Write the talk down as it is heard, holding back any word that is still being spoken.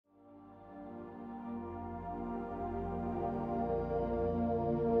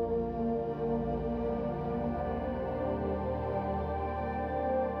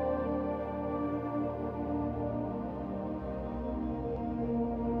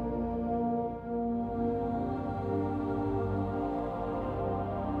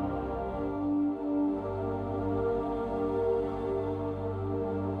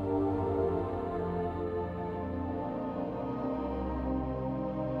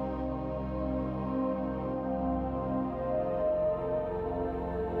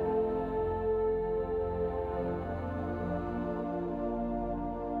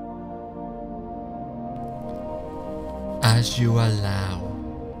as you allow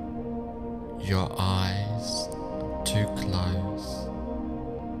your eyes to close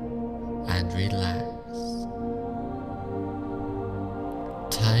and relax.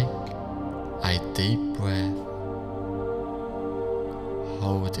 Take a deep breath,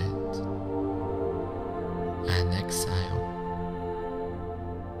 hold it and exhale.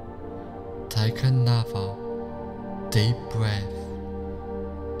 Take another deep breath,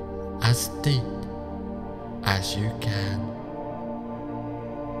 as deep as you can.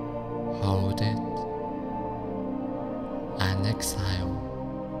 Hold it and exhale.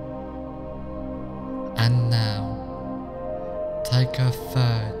 And now take a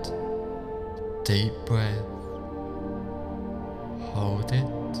third deep breath. Hold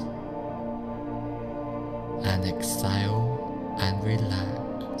it and exhale and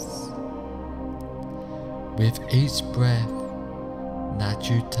relax. With each breath that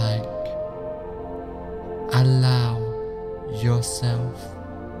you take, allow yourself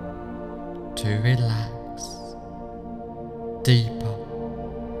to relax deeper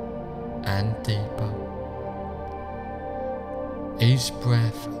and deeper. Each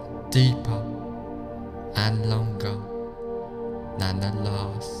breath deeper and longer than the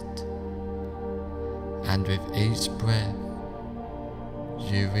last, and with each breath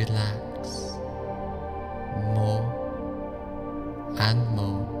you relax more and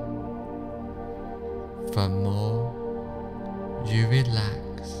more. The more you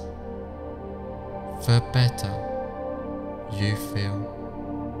relax, the better you feel.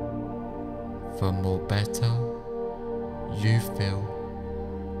 The more better you feel,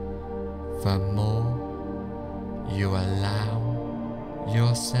 the more you allow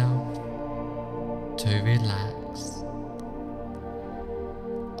yourself to relax.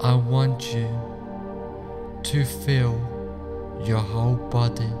 I want you to feel your whole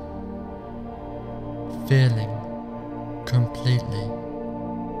body feeling completely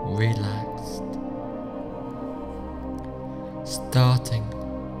relaxed, starting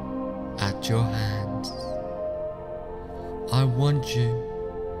at your hands. I want you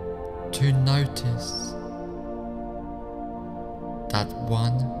to notice that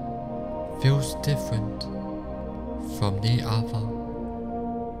one feels different from the other,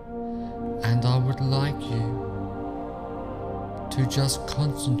 and I would like you to just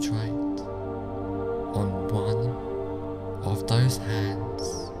concentrate on one of those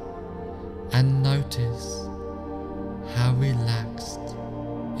hands and notice how relaxed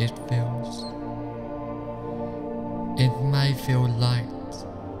it feels. It may feel light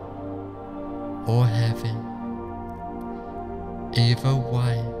or heavy. Either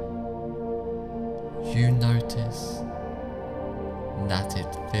way, you notice that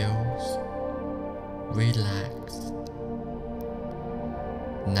it feels relaxed.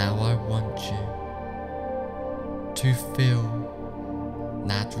 Now I want you to feel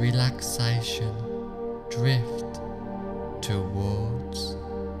that relaxation drift towards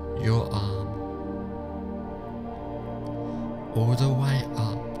your arm, all the way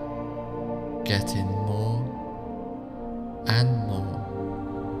up, getting more and more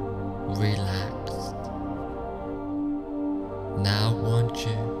relaxed. Now I want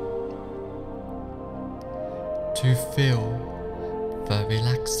you to feel the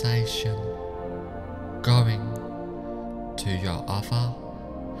relaxation going to your other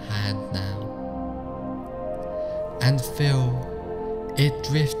hand now, and feel it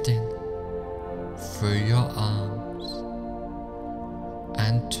drifting through your arms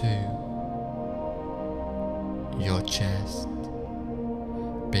and to your chest,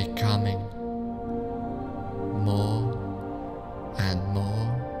 becoming more and more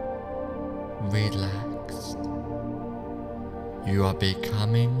relaxed. You are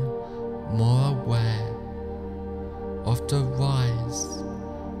becoming more aware of the rise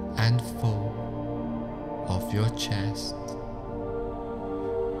and fall of your chest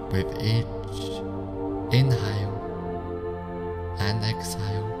with each inhale and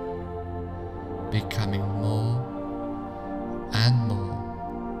exhale, becoming more and more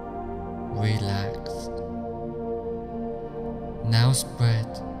relaxed. Now spread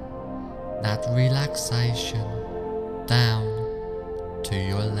that relaxation down to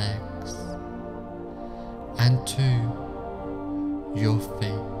your legs and to your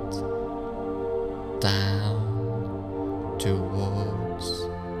feet, down towards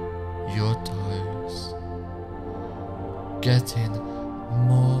your toes, getting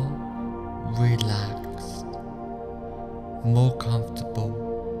more relaxed, more comfortable,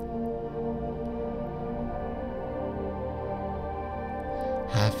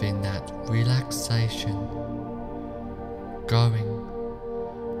 having that relaxation going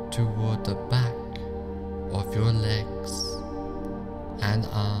toward the back of your legs,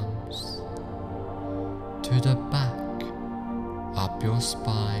 arms to the back up your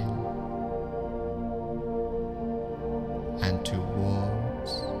spine and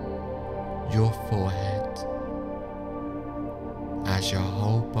towards your forehead as your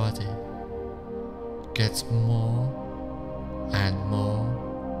whole body gets more and more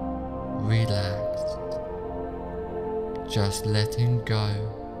relaxed, just letting go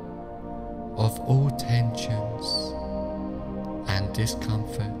of all tensions and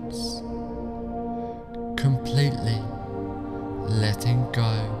discomforts, completely letting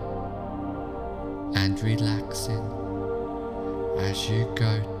go and relaxing as you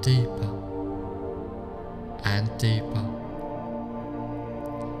go deeper and deeper,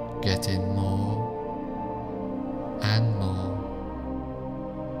 getting more and more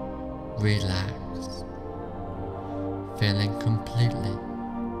relaxed, feeling completely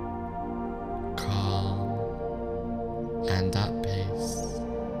calm and at peace.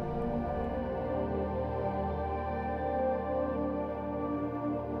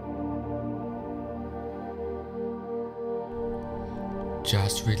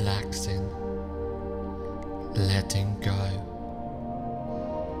 Just relaxing, letting go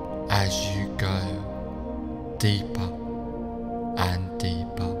as you go deeper and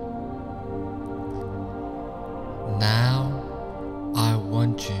deeper. Now I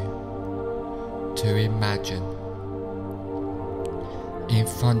want you to imagine in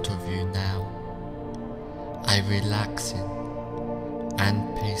front of you now a relaxing and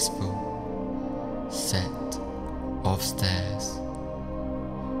peaceful set of stairs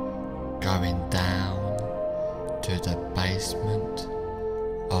going down to the basement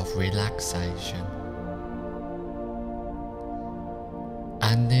of relaxation.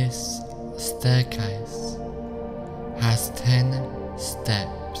 And this staircase has 10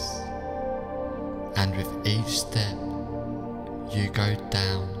 steps, and with each step you go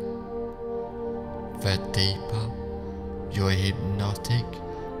down, the deeper your hypnotic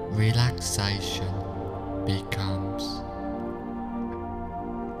relaxation becomes.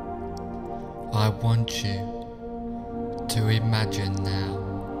 I want you to imagine now,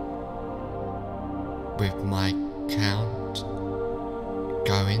 with my count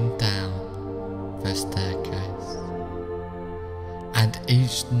going down the staircase, and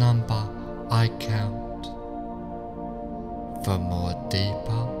each number I count, the more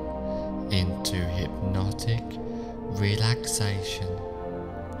deeper into hypnotic relaxation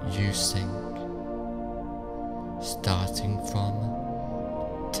you sink, starting from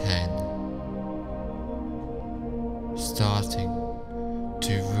 10, starting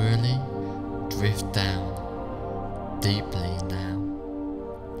to really drift down deeply now,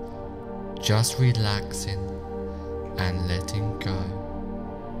 just relaxing and letting go.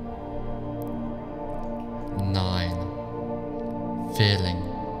 9, feeling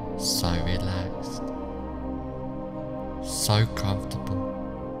so relaxed, so comfortable,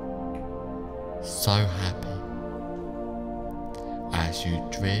 so happy as you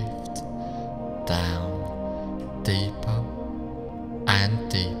drift down deeper and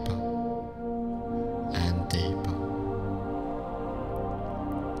deeper and deeper.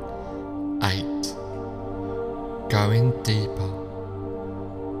 8, going deeper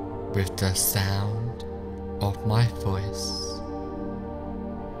with the sound of my voice.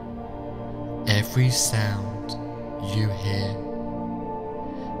 Every sound you hear,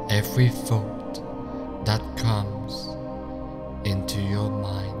 every thought that comes into your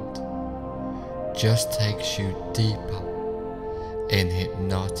mind just takes you deeper in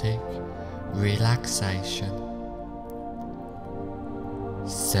hypnotic relaxation.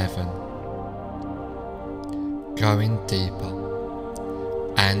 7, going deeper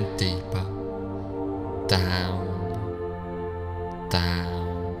and deeper, down,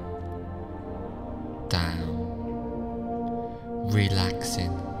 down, down,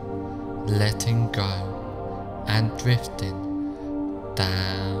 relaxing, letting go and drifting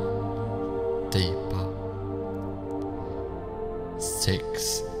down deeper.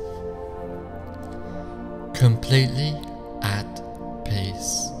 6, completely at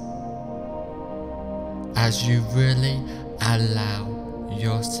peace as you really allow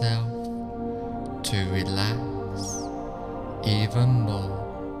yourself to relax even more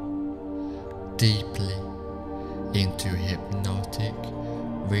deeply into hypnotic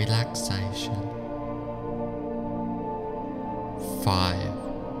relaxation. 5,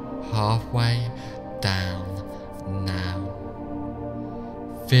 halfway down now,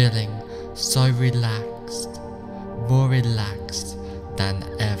 feeling so relaxed, more relaxed than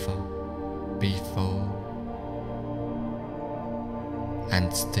ever before,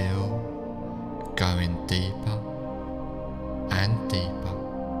 and still going deeper and deeper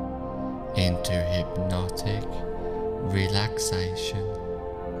into hypnotic relaxation.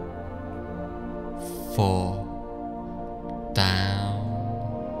 4. Down,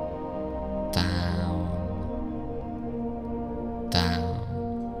 down, down,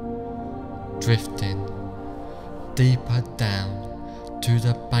 drifting deeper down to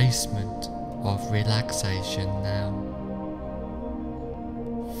the basement of relaxation now.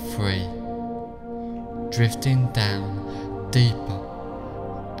 3. Drifting down deeper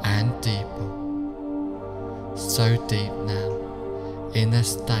and deeper, so deep now, in a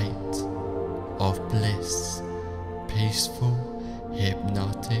state of bliss, peaceful,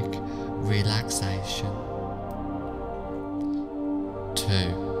 hypnotic relaxation.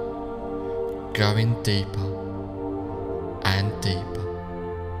 2. Going deeper and deeper,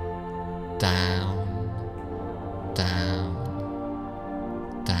 down, down,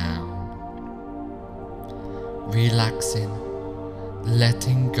 down, relaxing,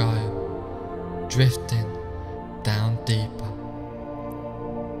 letting go, drifting down deeper.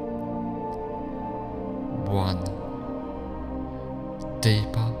 1.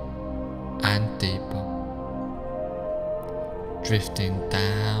 Deeper and deeper, drifting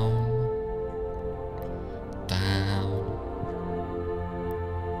down, down,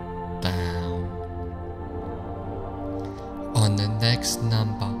 down. On the next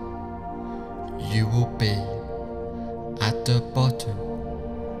number, you will be at the bottom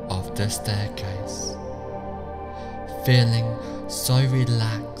of the staircase, feeling so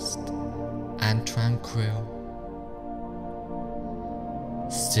relaxed and tranquil.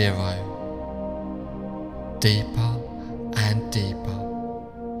 0. Deeper and deeper,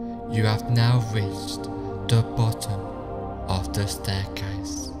 you have now reached the bottom of the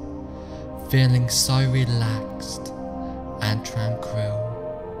staircase, feeling so relaxed and tranquil,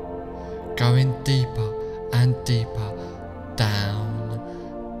 going deeper and deeper, down,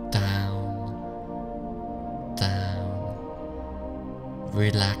 down, down,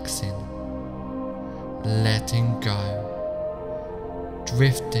 relaxing, letting go,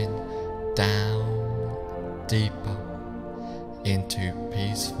 drifting down deeper into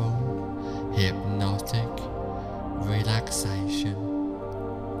peaceful, hypnotic relaxation,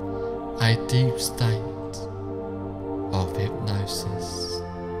 a deep state of hypnosis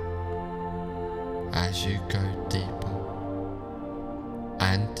as you go deeper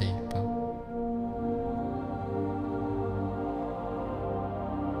and deeper.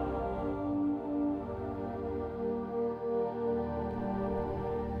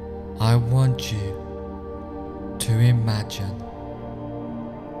 I want you to imagine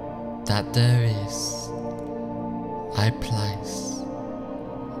that there is a place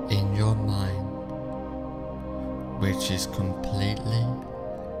in your mind which is completely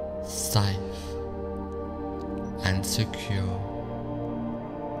safe and secure.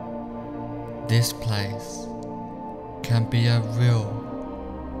 This place can be a real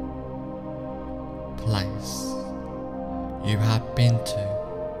place you have been to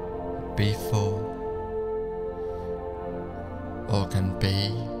before, or can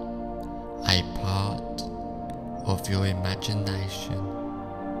be a part of your imagination.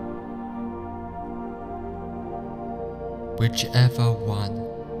 Whichever one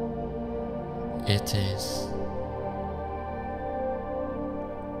it is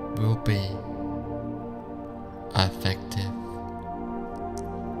will be effective.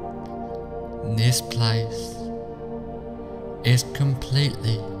 This place is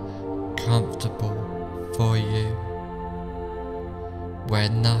completely comfortable for you, where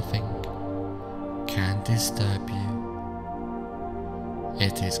nothing can disturb you.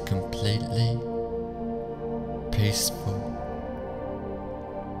 It is completely peaceful,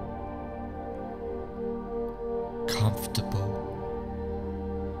 comfortable,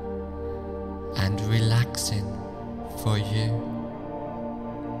 and relaxing for you.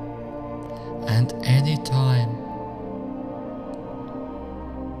 And anytime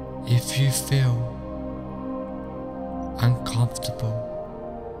if you feel uncomfortable,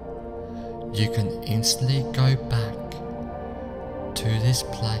 you can instantly go back to this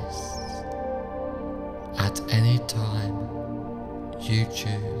place at any time you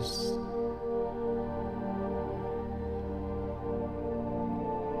choose.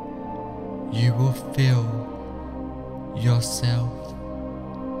 You will feel yourself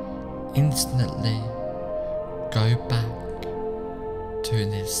instantly go back to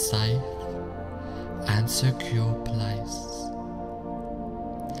this safe and secure place.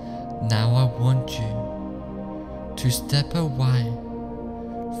 Now I want you to step away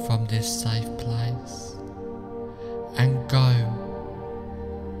from this safe place and go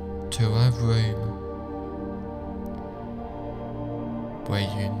to a room where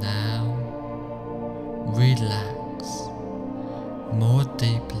you now relax more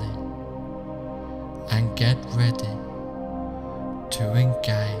deeply and get ready to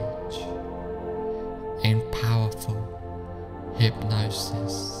engage in powerful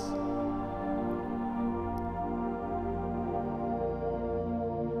hypnosis.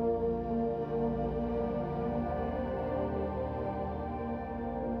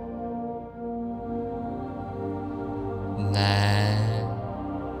 There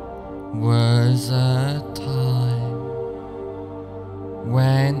was a time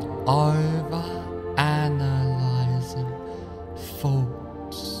when over-analyzing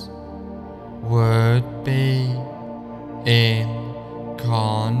thoughts would be in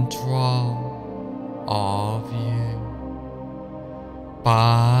control of you,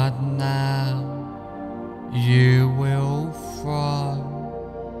 but now you will throw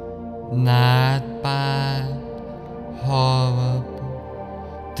that bad, horrible,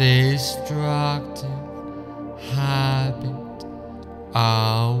 destructive habit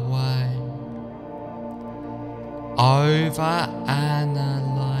away.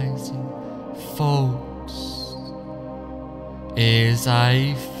 Over-analyzing thoughts is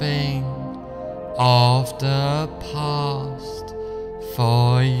a thing of the past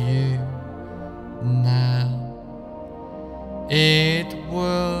for you now. It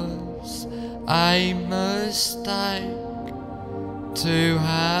was a mistake to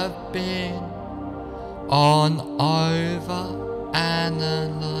have been on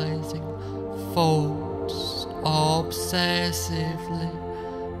over-analyzing thoughts obsessively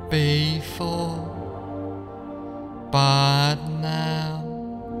before, but now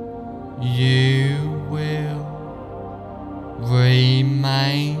you will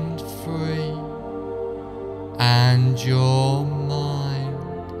remain free and your mind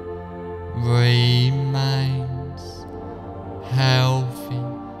remains healthy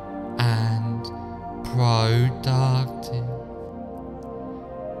and productive.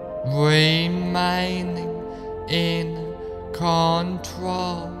 Remaining in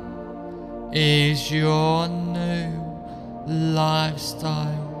control is your new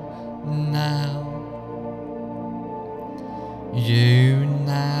lifestyle now. You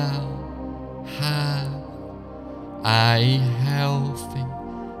now have a healthy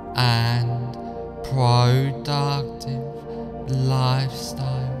and productive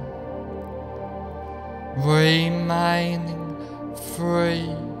lifestyle. Remaining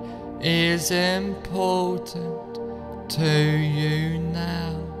free is important to you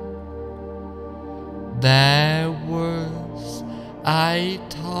now. There was a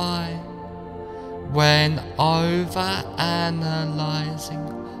time when over-analyzing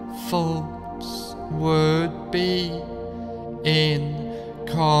thoughts would be in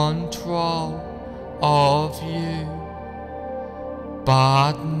control of you,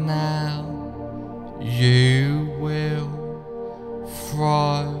 but now you will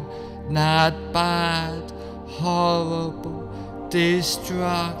throw that bad, horrible,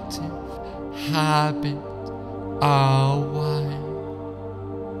 destructive habit away.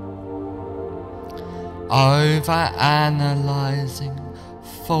 Over-analyzing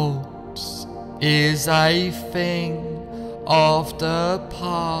thoughts is a thing of the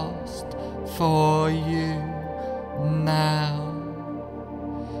past for you now.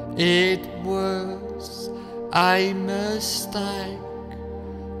 It was a mistake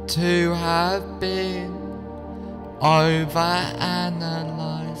to have been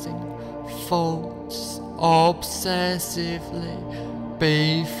over-analyzing thoughts obsessively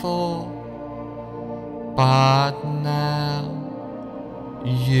before, but now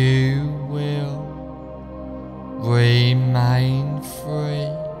you will remain free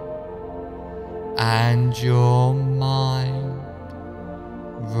and your mind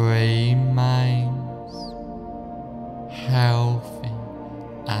remains healthy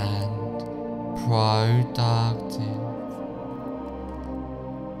and productive.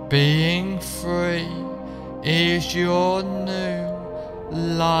 Being free is your new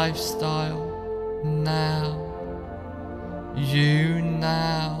lifestyle now. You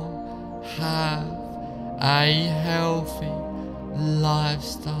now have a healthy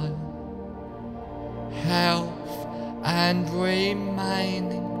lifestyle. Health and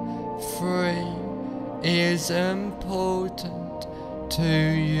remaining free is important to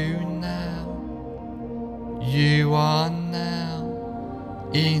you now. You are now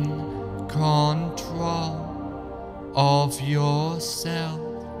in control of yourself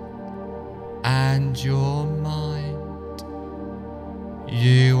and your mind.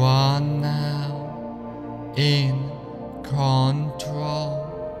 You are now in control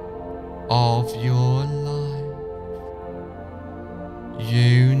of your life.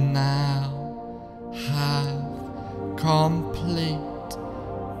 You now have complete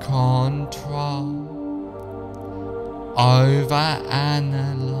control over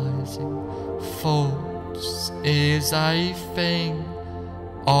analyzing thoughts is a thing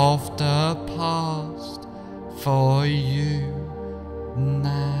of the past for you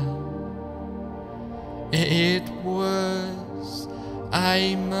now. It was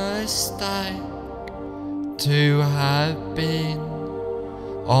a mistake to have been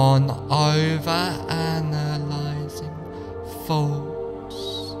on over-analyzing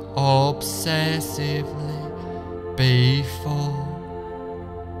thoughts obsessively before.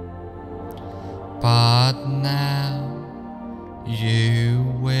 But now you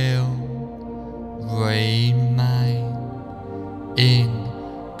will remain in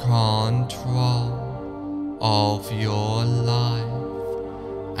control of your life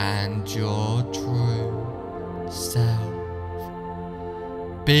and your true self.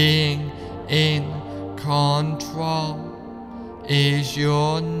 Being in control is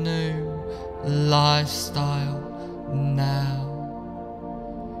your new lifestyle now.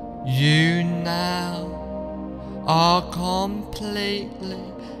 You now are completely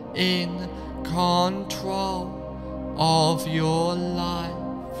in control of your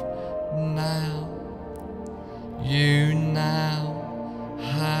life now. You now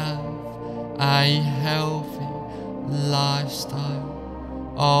have a healthy lifestyle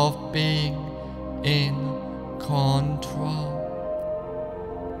of being in control.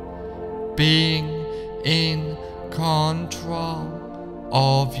 Being in control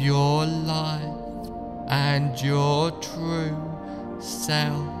of your life and your true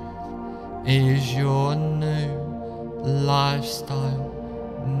self is your new lifestyle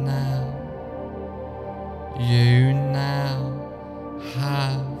now. You now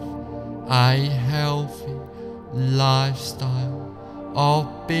have a healthy lifestyle of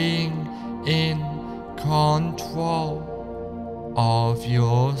being in control of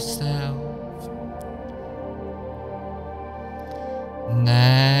yourself.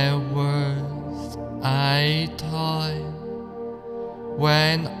 There was a time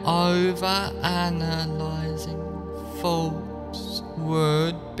when over-analyzing thoughts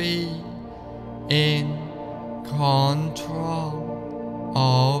would be in control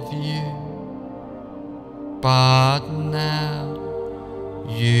of you. But now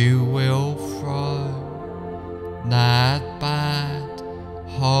you will throw that bad,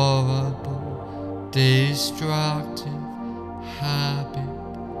 horrible, destructive habit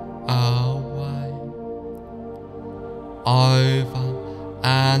away.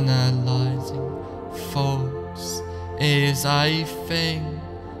 Over-analyzing thoughts is a thing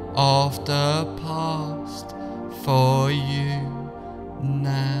of the past for you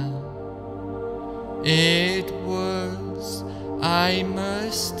now. It was a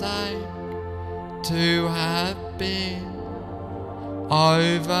mistake to have been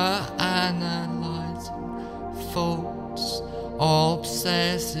over-analyzing thoughts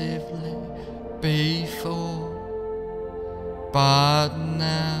obsessively before. But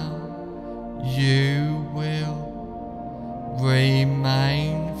now you will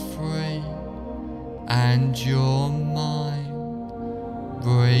remain free and your mind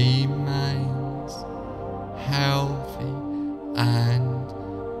remains healthy and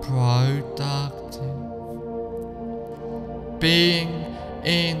productive. Being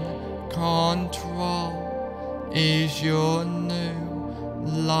in control is your new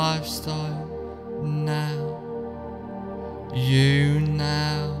lifestyle now. You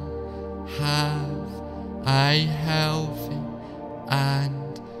now have a healthy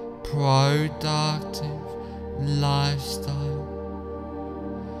and productive lifestyle.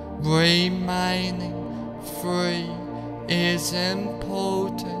 Remaining free is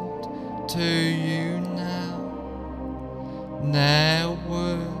important to you now. There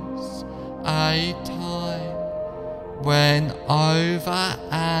was a time when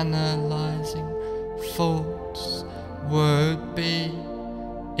over-analyzing thoughts would be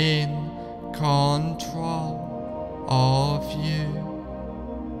in control of you.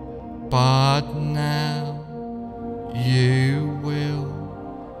 But now you will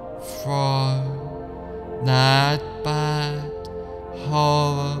throw that bad,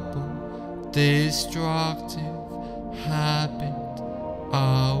 horrible, destructive habit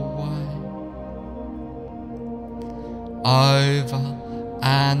away.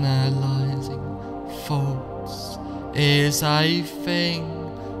 Over-analyzing thoughts is a thing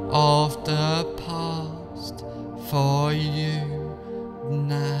of the past for you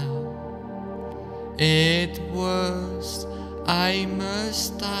now. It was a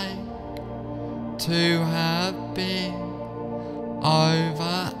mistake to have been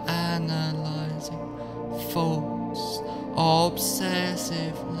over-analyzing thoughts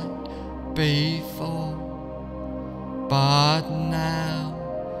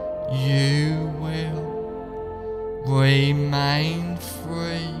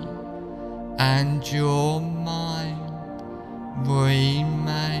and your mind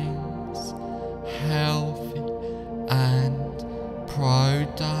remains healthy and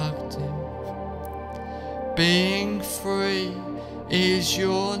productive. Being free is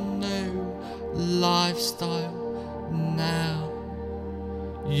your new lifestyle now.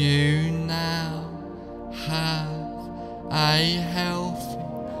 You now have a healthy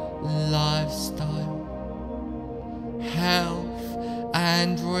lifestyle. Health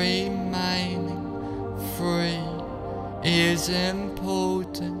and remaining free is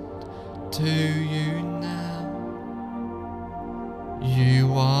important to you now.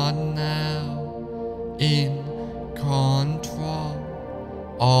 You are now in control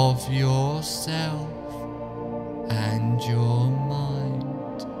of yourself and your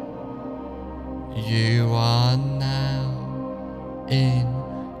mind. You are now in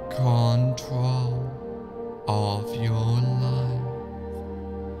control of your life.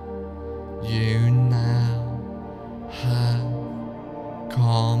 You now have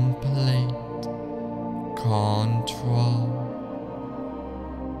complete control.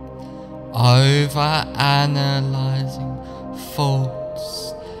 Over-analyzing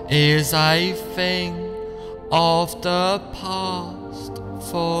thoughts is a thing of the past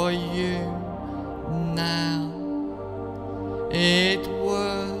for you now. It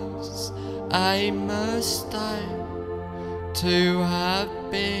was a mistake to have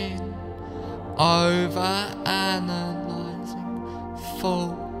been over-analyzing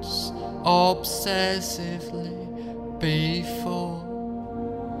thoughts obsessively before.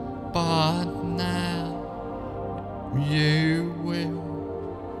 But now you will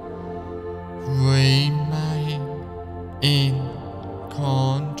remain in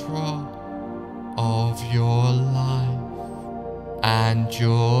control of your life and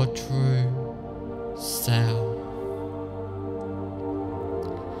your true self.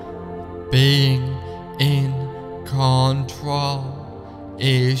 Being in control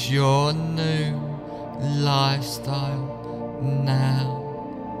is your new lifestyle now.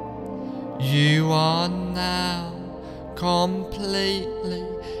 You are now completely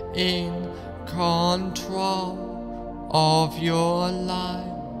in control of your life.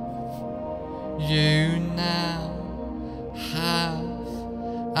 You now have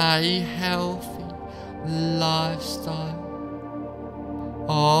a healthy lifestyle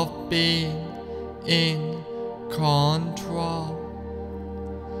of being in control.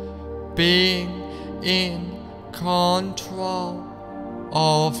 Being in control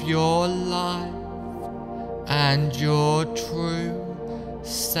of your life and your true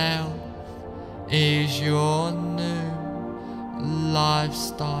self is your new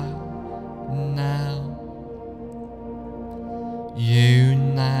lifestyle now. You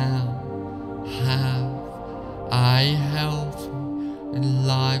now have a healthy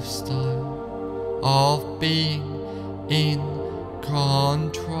lifestyle of being in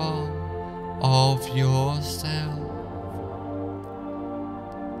control of yourself.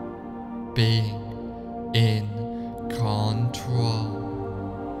 Being in control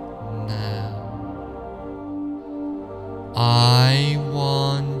now. I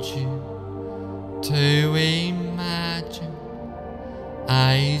want you to imagine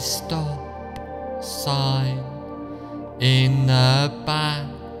a stop sign in the back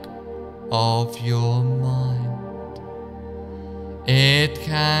of your mind. It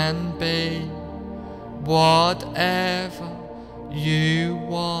can be whatever you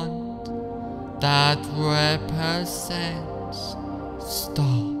want that represents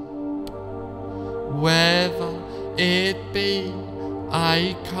stop, whether it be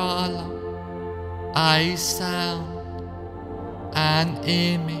a color, a sound, an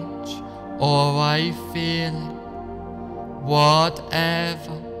image, or a feeling,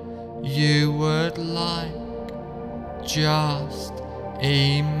 whatever you would like, just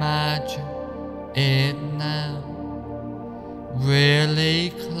imagine it now, really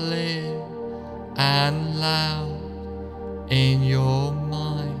clear and loud in your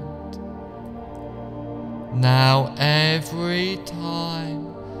mind. Now every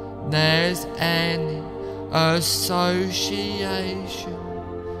time there's any association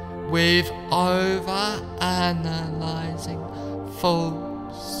with over-analyzing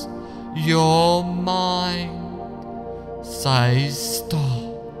thoughts, your mind says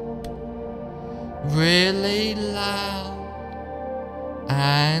stop, really loud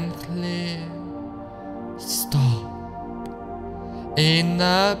and clear. Stop. In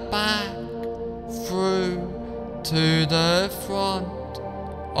the back, through to the front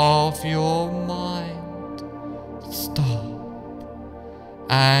of your mind. Stop.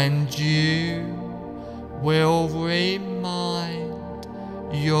 And you will remind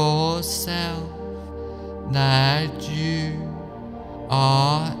yourself that you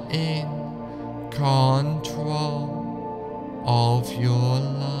are in control of your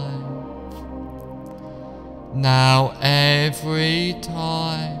life. Now every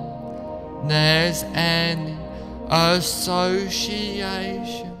time there's any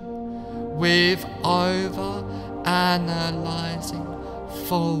association with over-analyzing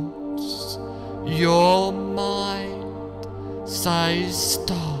thoughts, your mind says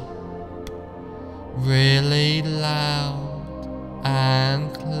stop really loud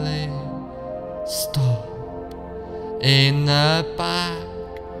and clear. Stop. In the back,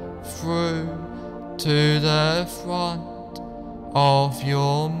 through to the front of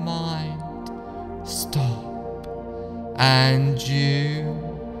your mind. Stop. And you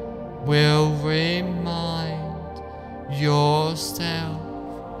will remind yourself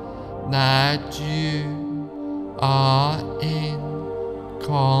that you are in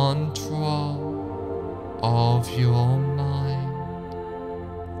control of your mind.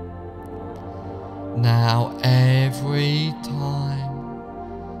 Now every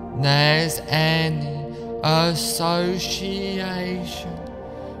time there's any association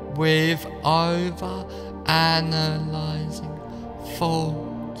with over-analyzing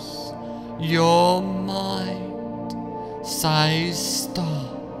thoughts, your mind says stop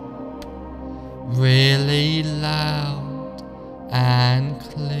really loud and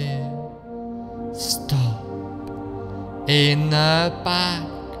clear. Stop. In the back,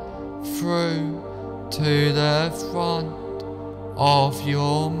 through to the front of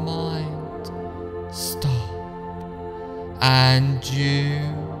your mind. Stop. And you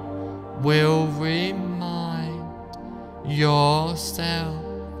will remind yourself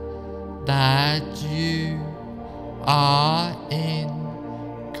that you are in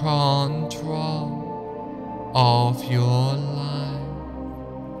control of your life.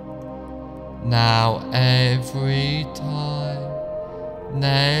 Now every time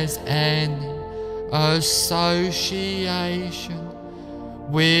there's any association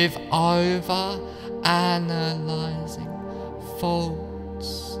with over-analyzing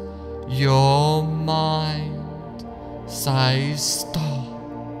thoughts, your mind says stop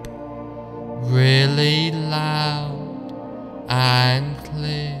really loud and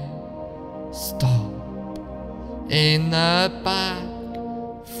clear. Stop. In the back,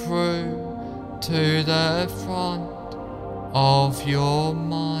 through to the front of your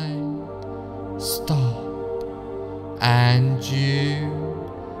mind. Stop. And you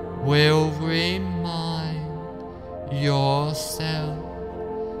will remind yourself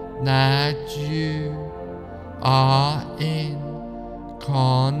that you are in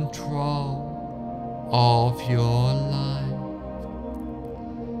control of your life.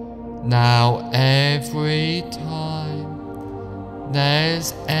 Now every time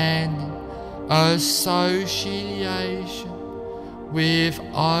there's any association with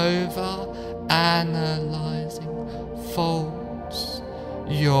over-analyzing thoughts,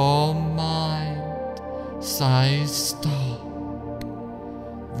 your mind says stop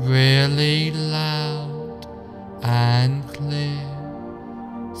really loud and clear.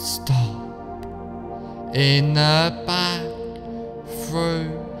 Stop. In the back, through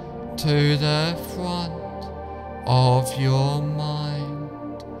to the front of your mind.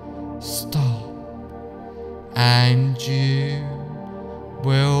 Stop. And you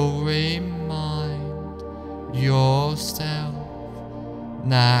will remind yourself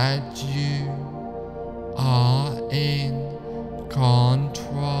that you are in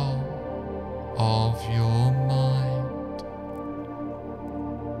control of your mind.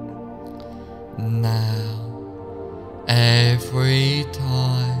 Now, every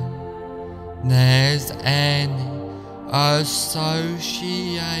time there's any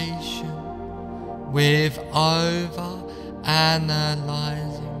association with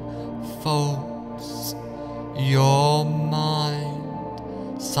over-analyzing thoughts, your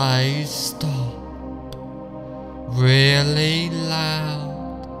mind says stop really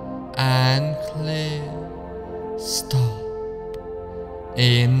loud and clear. Stop.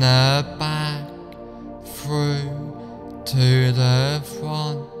 In the back, through to the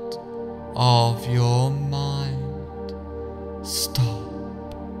front of your mind. Stop.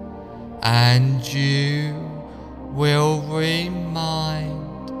 And you will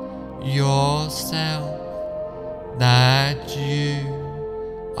remind yourself that you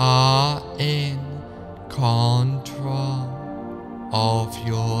are in control of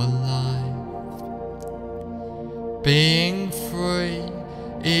your life. Being free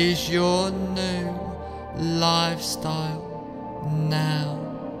is your new lifestyle now.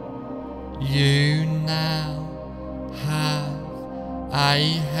 You now have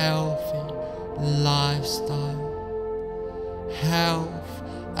a healthy lifestyle. Health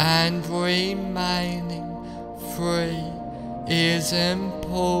and remaining free is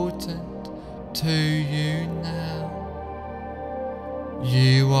important to you now.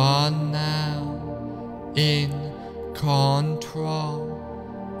 You are now in control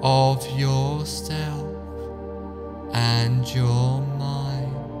of yourself and your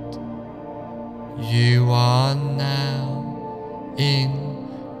mind. You are now in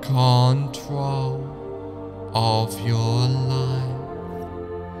control of your life.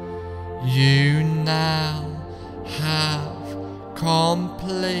 You now have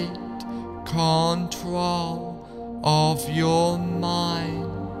complete control of your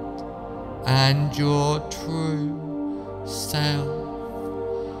mind and your true self.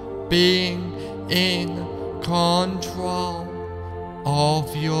 Being in control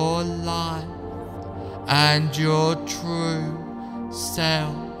of your life and your true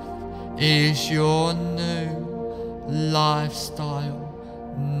self is your new lifestyle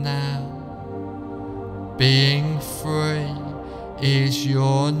now. Being free is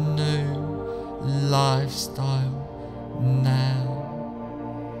your new lifestyle now.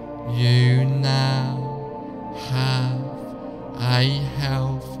 You now have a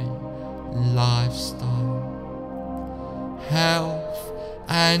healthy lifestyle. Health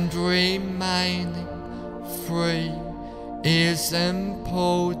and remaining free is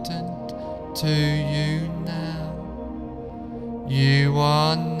important to you now. You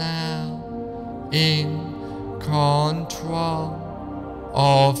are now in control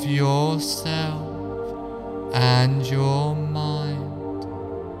of yourself and your mind.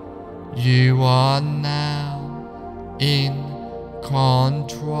 You are now in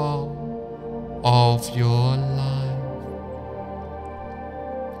control of your life.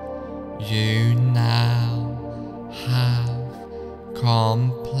 You now have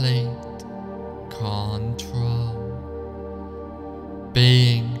complete control.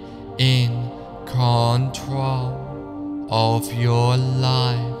 Being in control of your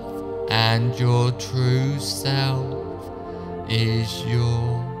life and your true self is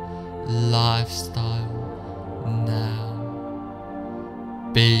your lifestyle now.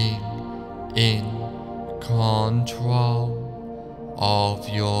 Being in control of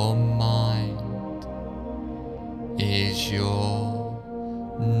your mind is your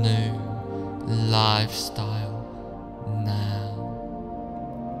new lifestyle now.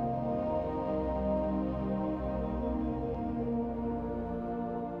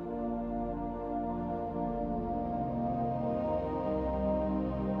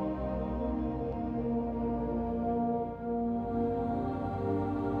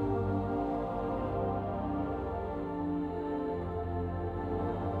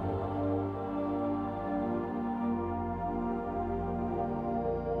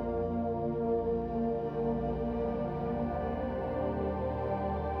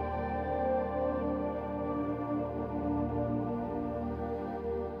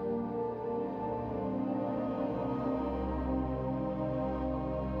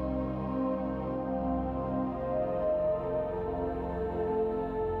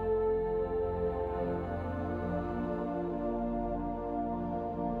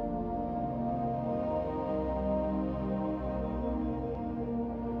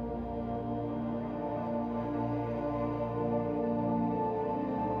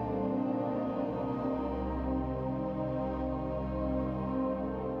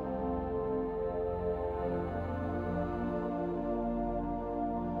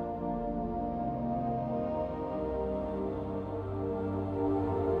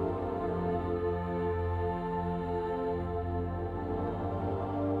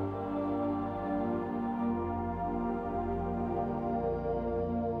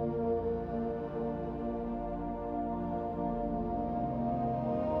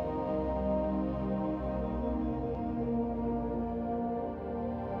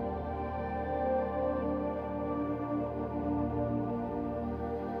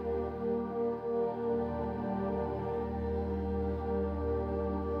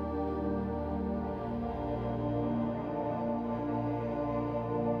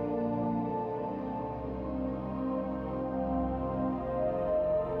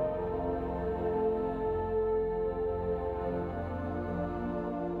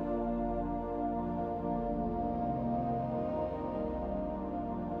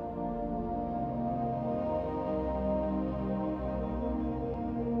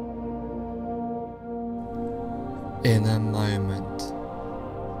 In a moment,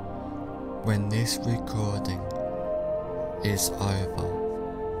 when this recording is over,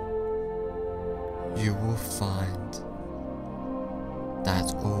 you will find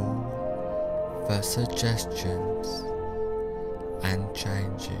that all the suggestions and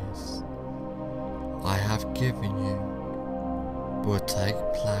changes I have given you will take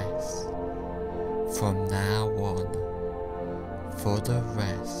place from now on for the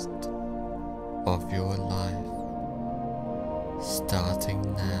rest of your life, starting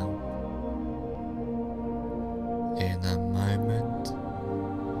now. In a moment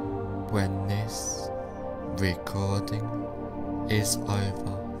when this recording is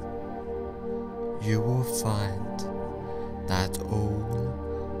over, you will find that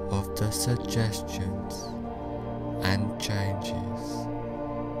all of the suggestions and changes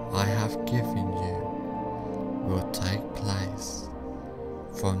I have given you will take place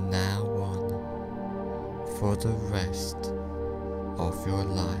from now on for the rest of your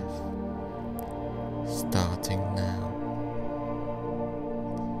life, starting now.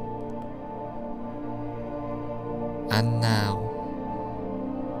 And now,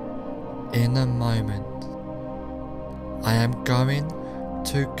 in a moment, I am going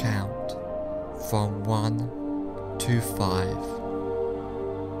to count from 1 to 5.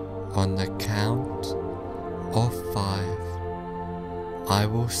 On the count of 5, I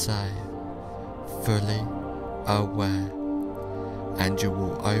will say fully aware, and you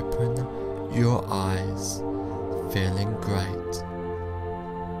will open your eyes feeling great.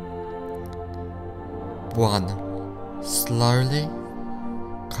 1. Slowly,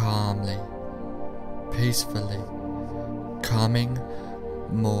 calmly, peacefully, coming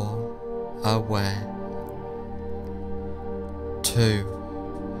more aware. 2.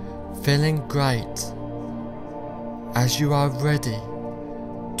 Feeling great as you are ready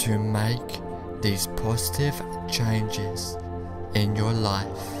to make these positive changes in your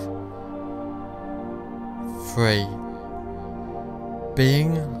life. 3.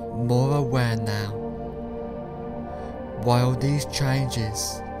 Being more aware now while these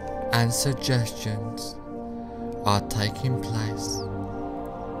changes and suggestions are taking place.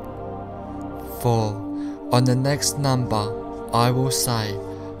 4. On the next number, I will say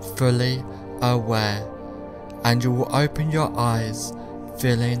fully aware, and you will open your eyes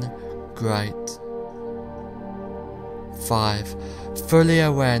feeling great. 5. Fully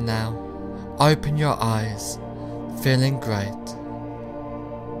aware now. Open your eyes feeling great.